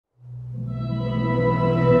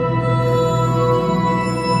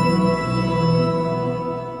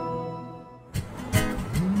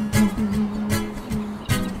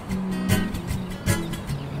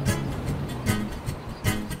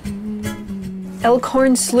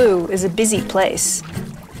Elkhorn Slough is a busy place,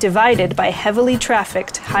 divided by heavily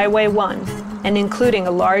trafficked Highway 1 and including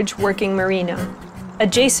a large working marina,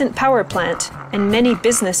 adjacent power plant, and many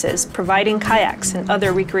businesses providing kayaks and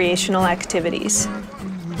other recreational activities.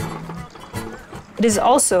 It is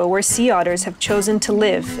also where sea otters have chosen to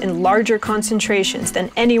live in larger concentrations than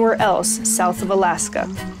anywhere else south of Alaska.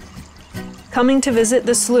 Coming to visit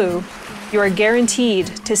the slough, you are guaranteed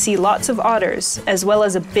to see lots of otters, as well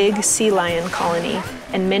as a big sea lion colony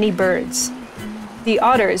and many birds. The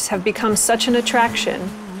otters have become such an attraction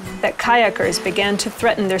that kayakers began to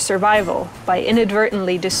threaten their survival by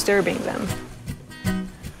inadvertently disturbing them.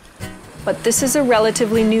 But this is a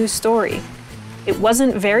relatively new story. It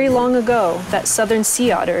wasn't very long ago that southern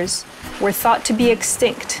sea otters were thought to be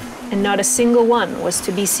extinct, and not a single one was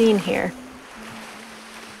to be seen here.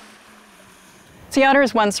 Sea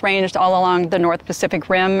otters once ranged all along the North Pacific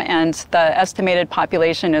Rim, and the estimated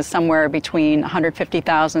population is somewhere between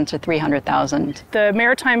 150,000 to 300,000. The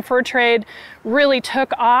maritime fur trade really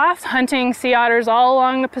took off, hunting sea otters all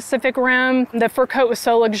along the Pacific Rim. The fur coat was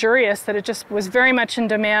so luxurious that it just was very much in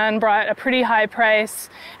demand, brought a pretty high price,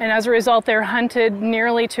 and as a result, they were hunted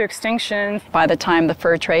nearly to extinction. By the time the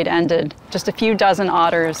fur trade ended, just a few dozen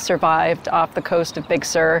otters survived off the coast of Big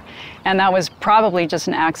Sur, and that was probably just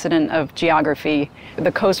an accident of geography.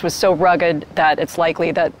 The coast was so rugged that it's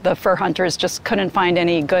likely that the fur hunters just couldn't find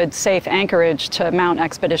any good, safe anchorage to mount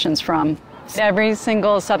expeditions from. Every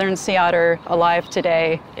single southern sea otter alive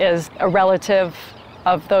today is a relative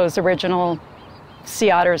of those original sea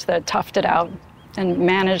otters that toughed it out and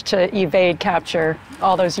managed to evade capture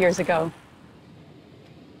all those years ago.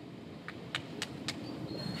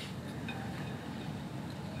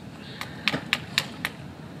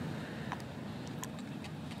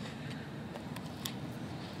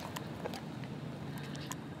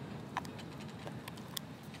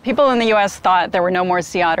 People in the U.S. thought there were no more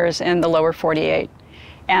sea otters in the lower 48,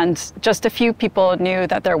 and just a few people knew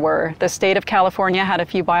that there were. The state of California had a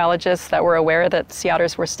few biologists that were aware that sea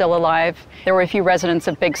otters were still alive. There were a few residents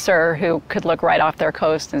of Big Sur who could look right off their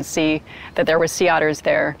coast and see that there were sea otters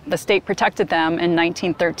there. The state protected them in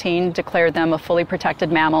 1913, declared them a fully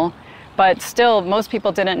protected mammal, but still most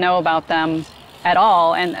people didn't know about them at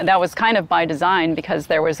all, and that was kind of by design because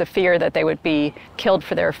there was a fear that they would be killed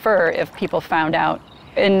for their fur if people found out.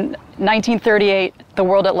 In 1938, the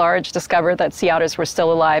world at large discovered that sea otters were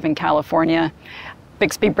still alive in California.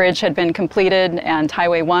 Bixby Bridge had been completed and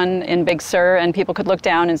Highway 1 in Big Sur, and people could look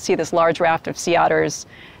down and see this large raft of sea otters.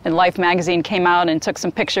 And Life magazine came out and took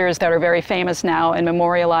some pictures that are very famous now and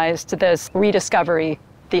memorialized this rediscovery.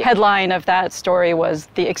 The headline of that story was,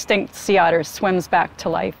 "The extinct sea otter swims back to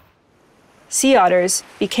life." Sea otters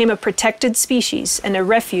became a protected species and a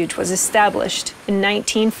refuge was established in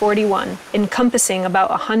 1941, encompassing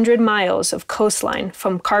about 100 miles of coastline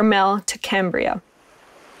from Carmel to Cambria.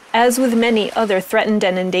 As with many other threatened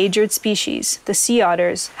and endangered species, the sea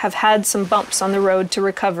otters have had some bumps on the road to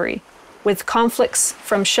recovery, with conflicts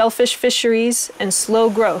from shellfish fisheries and slow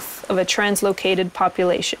growth of a translocated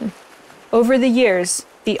population. Over the years,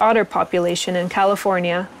 the otter population in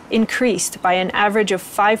California increased by an average of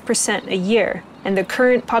 5% a year, and the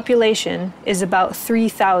current population is about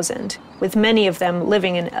 3,000, with many of them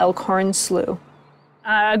living in Elkhorn Slough.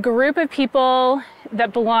 A group of people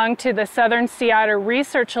that belong to the Southern Sea Otter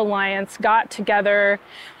Research Alliance got together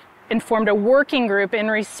and formed a working group in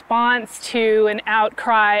response to an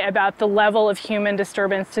outcry about the level of human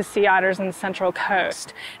disturbance to sea otters in the Central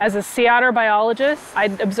Coast. As a sea otter biologist, I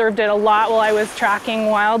observed it a lot while I was tracking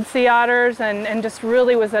wild sea otters and just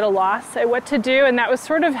really was at a loss at what to do, and that was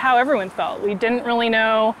sort of how everyone felt. We didn't really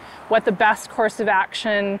know what the best course of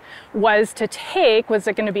action was to take. Was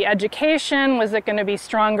it going to be education? Was it going to be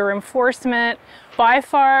stronger enforcement? By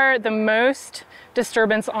far, the most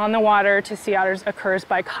disturbance on the water to sea otters occurs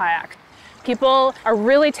by kayak. People are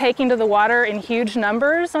really taking to the water in huge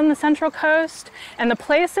numbers on the Central Coast, and the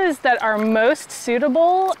places that are most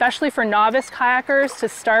suitable, especially for novice kayakers to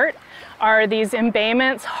start, are these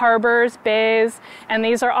embayments, harbors, bays, and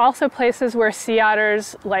these are also places where sea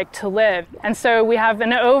otters like to live. And so we have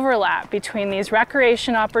an overlap between these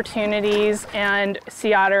recreation opportunities and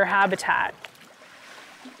sea otter habitat.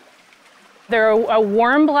 They're a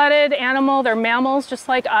warm-blooded animal. They're mammals just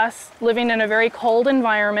like us, living in a very cold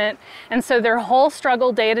environment. And so their whole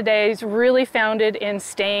struggle day to day is really founded in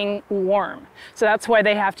staying warm. So that's why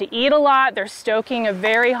they have to eat a lot. They're stoking a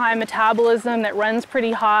very high metabolism that runs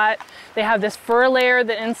pretty hot. They have this fur layer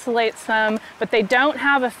that insulates them, but they don't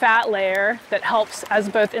have a fat layer that helps as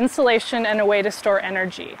both insulation and a way to store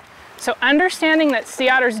energy. So understanding that sea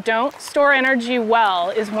otters don't store energy well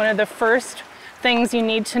is one of the first things you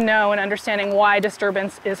need to know in understanding why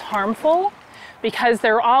disturbance is harmful, because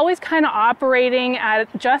they're always kind of operating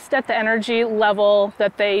just at the energy level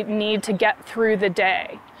that they need to get through the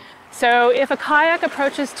day. So if a kayak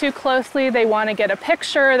approaches too closely, they want to get a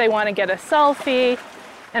picture, they want to get a selfie,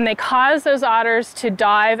 and they cause those otters to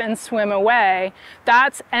dive and swim away.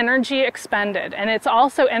 That's energy expended, and it's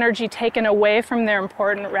also energy taken away from their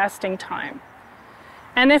important resting time.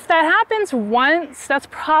 And if that happens once, that's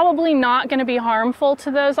probably not going to be harmful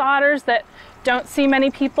to those otters that don't see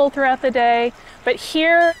many people throughout the day. But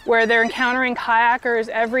here, where they're encountering kayakers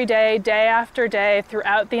every day, day after day,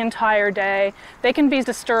 throughout the entire day, they can be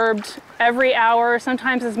disturbed every hour,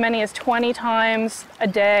 sometimes as many as 20 times a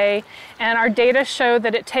day. And our data show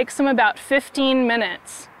that it takes them about 15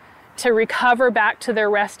 minutes to recover back to their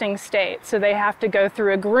resting state. So they have to go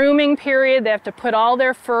through a grooming period, they have to put all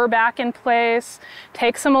their fur back in place.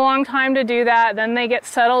 Takes them a long time to do that, then they get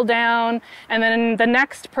settled down, and then the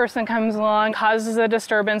next person comes along, causes a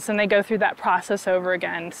disturbance, and they go through that process over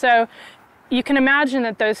again. So you can imagine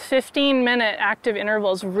that those 15-minute active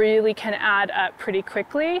intervals really can add up pretty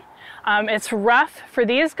quickly. It's rough for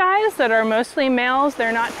these guys that are mostly males,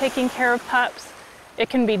 they're not taking care of pups. It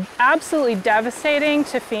can be absolutely devastating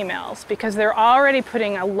to females because they're already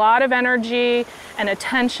putting a lot of energy and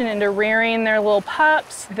attention into rearing their little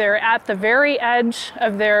pups. They're at the very edge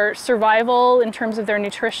of their survival in terms of their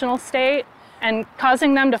nutritional state, and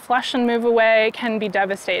causing them to flush and move away can be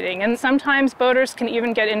devastating. And sometimes boaters can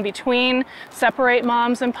even get in between, separate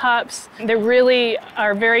moms and pups. They really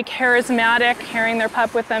are very charismatic carrying their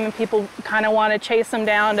pup with them, and people kind of want to chase them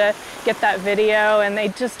down to get that video, and they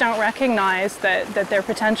just don't recognize that they're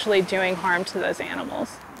potentially doing harm to those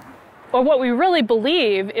animals. Well, what we really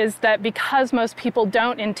believe is that because most people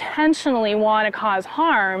don't intentionally want to cause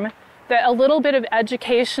harm, that a little bit of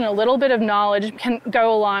education, a little bit of knowledge can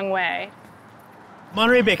go a long way.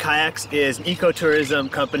 Monterey Bay Kayaks is an ecotourism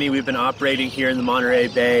company. We've been operating here in the Monterey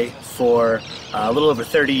Bay for a little over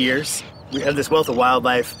 30 years. We have this wealth of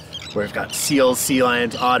wildlife where we've got seals, sea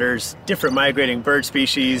lions, otters, different migrating bird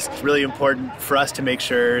species. It's really important for us to make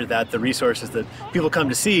sure that the resources that people come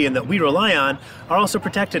to see and that we rely on are also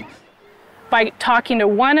protected. By talking to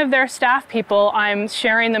one of their staff people, I'm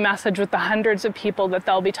sharing the message with the hundreds of people that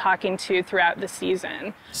they'll be talking to throughout the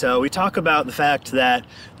season. So we talk about the fact that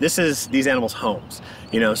this is these animals' homes,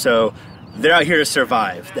 so they're out here to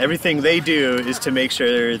survive. Everything they do is to make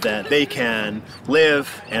sure that they can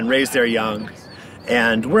live and raise their young.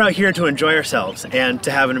 And we're out here to enjoy ourselves and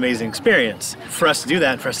to have an amazing experience. For us to do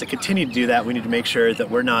that, for us to continue to do that, we need to make sure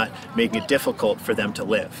that we're not making it difficult for them to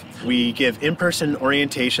live. We give in-person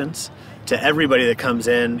orientations to everybody that comes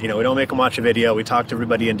in. We don't make them watch a video, we talk to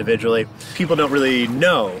everybody individually. People don't really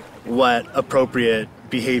know what appropriate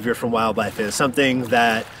behavior from wildlife is. Something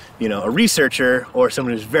that, a researcher or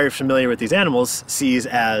someone who's very familiar with these animals sees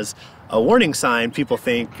as a warning sign, people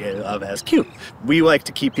think of as cute. We like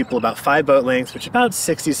to keep people about 5 boat lengths, which is about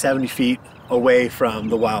 60, 70 feet away from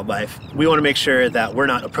the wildlife. We want to make sure that we're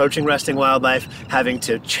not approaching resting wildlife, having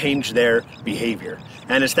to change their behavior.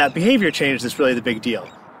 And it's that behavior change that's really the big deal.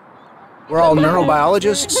 We're all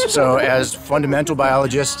neurobiologists, so as fundamental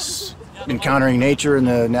biologists, encountering nature and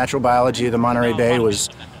the natural biology of the Monterey Bay was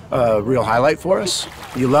a real highlight for us.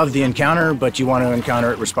 You love the encounter, but you want to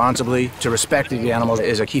encounter it responsibly. To respect the animals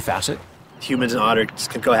is a key facet. Humans and otters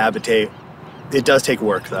can cohabitate. It does take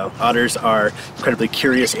work, though. Otters are incredibly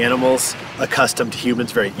curious animals, accustomed to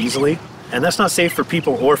humans very easily. And that's not safe for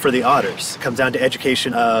people or for the otters. It comes down to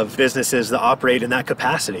education of businesses that operate in that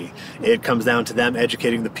capacity. It comes down to them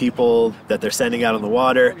educating the people that they're sending out on the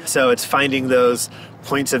water. So it's finding those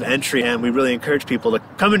points of entry, and we really encourage people to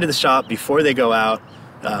come into the shop before they go out.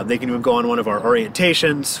 They can even go on one of our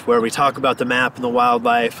orientations where we talk about the map and the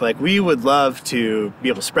wildlife. We would love to be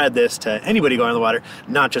able to spread this to anybody going on the water,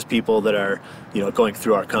 not just people that are, going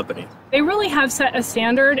through our company. They really have set a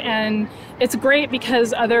standard, and it's great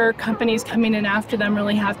because other companies coming in after them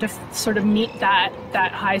really have to sort of meet that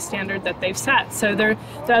high standard that they've set. So the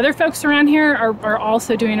other folks around here are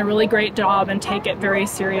also doing a really great job and take it very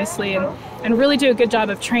seriously and really do a good job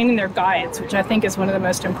of training their guides, which I think is one of the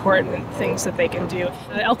most important things that they can do.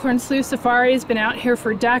 Elkhorn Slough Safari has been out here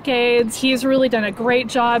for decades. He's really done a great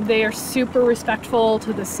job. They are super respectful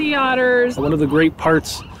to the sea otters. One of the great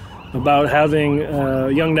parts about having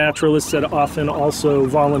young naturalists that often also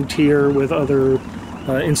volunteer with other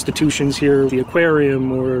institutions here, the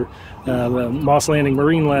aquarium or the Moss Landing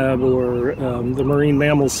Marine Lab or the Marine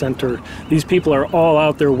Mammals Center. These people are all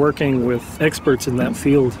out there working with experts in that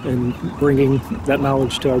field and bringing that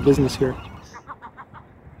knowledge to our business here.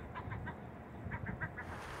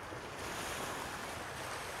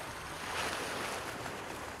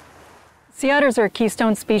 Sea otters are a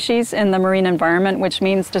keystone species in the marine environment, which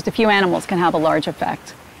means just a few animals can have a large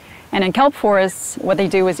effect. And in kelp forests, what they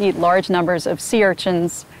do is eat large numbers of sea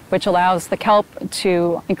urchins, which allows the kelp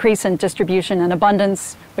to increase in distribution and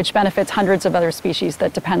abundance, which benefits hundreds of other species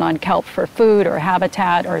that depend on kelp for food or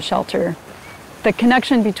habitat or shelter. The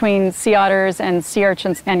connection between sea otters and sea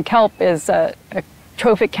urchins and kelp is a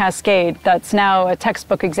trophic cascade that's now a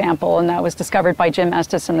textbook example, and that was discovered by Jim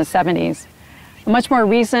Estes in the 70s. A much more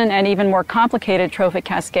recent and even more complicated trophic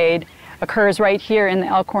cascade occurs right here in the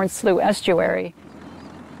Elkhorn Slough estuary.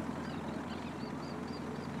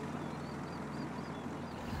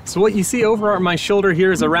 So what you see over my shoulder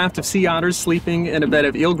here is a raft of sea otters sleeping in a bed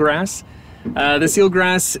of eelgrass. This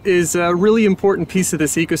eelgrass is a really important piece of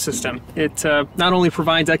this ecosystem. It not only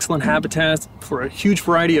provides excellent habitat for a huge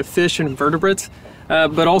variety of fish and invertebrates,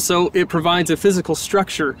 but also it provides a physical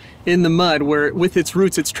structure in the mud where with its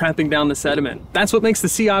roots it's trapping down the sediment. That's what makes the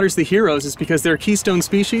sea otters the heroes, is because they're a keystone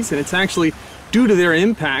species, and it's actually due to their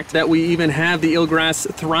impact that we even have the eelgrass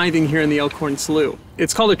thriving here in the Elkhorn Slough.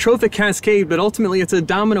 It's called a trophic cascade, but ultimately it's a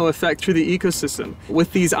domino effect through the ecosystem.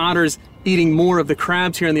 With these otters eating more of the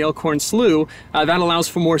crabs here in the Elkhorn Slough, that allows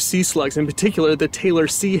for more sea slugs, in particular the Taylor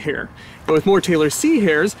sea hare. But with more Taylor sea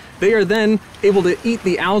hares, they are then able to eat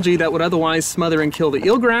the algae that would otherwise smother and kill the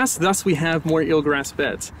eelgrass, thus we have more eelgrass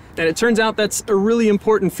beds. And it turns out that's a really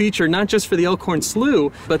important feature, not just for the Elkhorn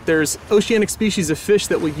Slough, but there's oceanic species of fish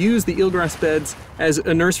that will use the eelgrass beds as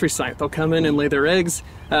a nursery site. They'll come in and lay their eggs,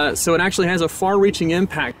 so it actually has a far-reaching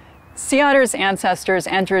impact. Sea otters' ancestors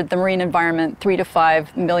entered the marine environment 3 to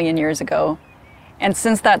 5 million years ago. And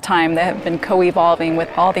since that time, they have been co-evolving with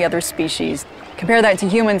all the other species. Compare that to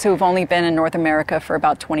humans who have only been in North America for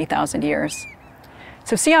about 20,000 years.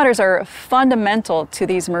 So sea otters are fundamental to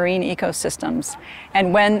these marine ecosystems.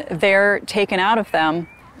 And when they're taken out of them,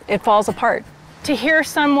 it falls apart. To hear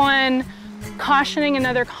someone cautioning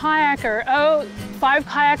another kayaker, oh, 5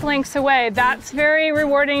 kayak lengths away, that's very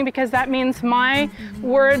rewarding, because that means my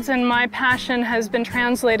words and my passion has been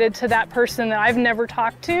translated to that person that I've never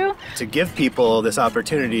talked to. To give people this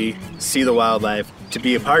opportunity to see the wildlife, to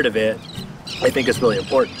be a part of it, I think is really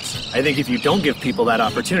important. I think if you don't give people that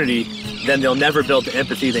opportunity, then they'll never build the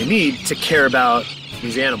empathy they need to care about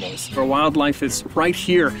these animals. Our wildlife is right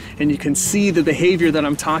here, and you can see the behavior that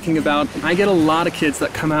I'm talking about. I get a lot of kids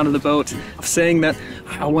that come out of the boat saying that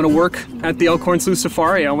I want to work at the Elkhorn Slough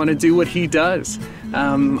Safari, I want to do what he does.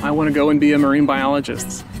 I want to go and be a marine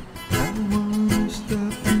biologist.